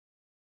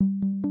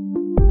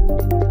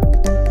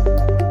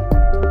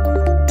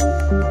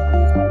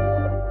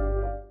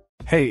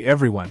Hey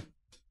everyone!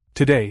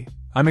 Today,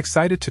 I'm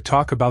excited to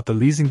talk about the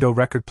Leesingdo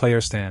record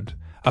player stand,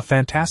 a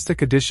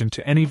fantastic addition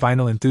to any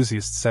vinyl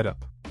enthusiast's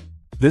setup.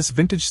 This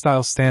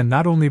vintage-style stand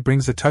not only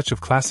brings a touch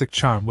of classic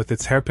charm with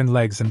its hairpin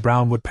legs and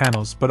brown wood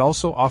panels but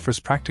also offers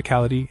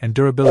practicality and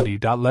durability.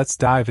 Let's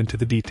dive into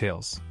the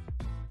details.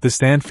 The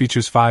stand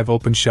features 5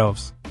 open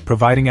shelves,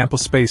 providing ample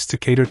space to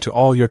cater to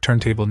all your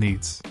turntable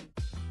needs.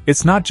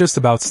 It's not just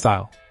about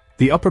style.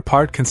 The upper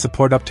part can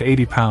support up to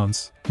 80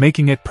 pounds,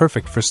 making it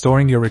perfect for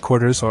storing your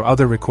recorders or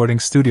other recording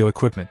studio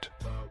equipment.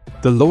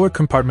 The lower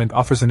compartment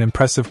offers an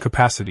impressive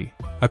capacity,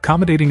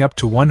 accommodating up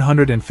to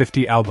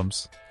 150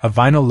 albums, a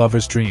vinyl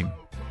lover's dream.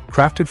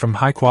 Crafted from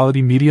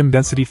high-quality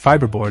medium-density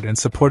fiberboard and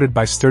supported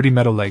by sturdy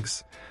metal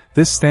legs,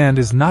 this stand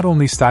is not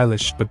only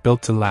stylish but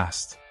built to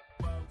last.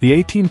 The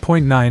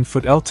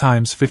 18.9-foot L x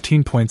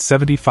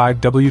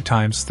 15.75 W x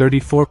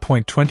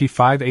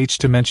 34.25 H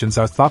dimensions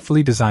are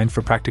thoughtfully designed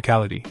for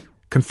practicality,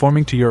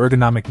 conforming to your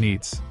ergonomic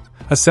needs.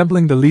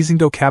 Assembling the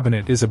Leesingdo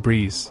cabinet is a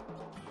breeze.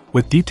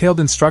 With detailed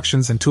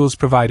instructions and tools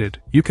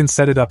provided, you can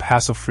set it up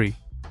hassle-free.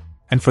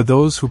 And for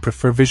those who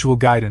prefer visual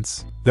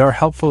guidance, there are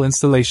helpful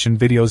installation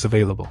videos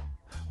available.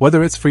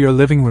 Whether it's for your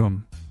living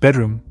room,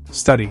 bedroom,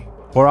 study,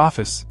 or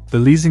office, the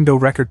Leesingdo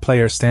record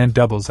player stand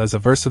doubles as a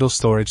versatile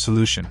storage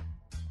solution.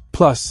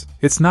 Plus,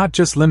 it's not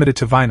just limited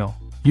to vinyl.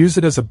 Use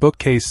it as a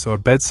bookcase or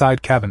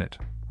bedside cabinet.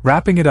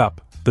 Wrapping it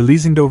up, the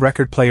Leesingdo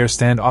record player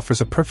stand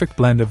offers a perfect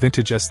blend of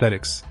vintage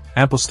aesthetics,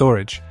 ample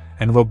storage,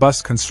 and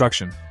robust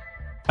construction.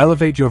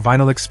 Elevate your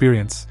vinyl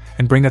experience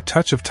and bring a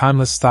touch of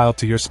timeless style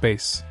to your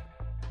space.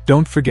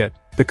 Don't forget,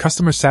 the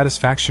customer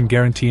satisfaction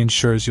guarantee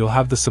ensures you'll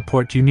have the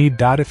support you need.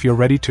 If you're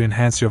ready to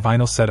enhance your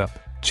vinyl setup,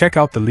 check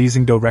out the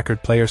Leesingdo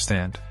record player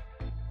stand.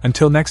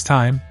 Until next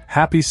time,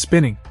 happy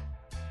spinning!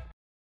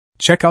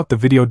 Check out the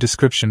video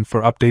description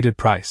for updated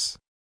price.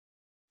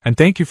 And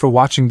thank you for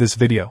watching this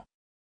video.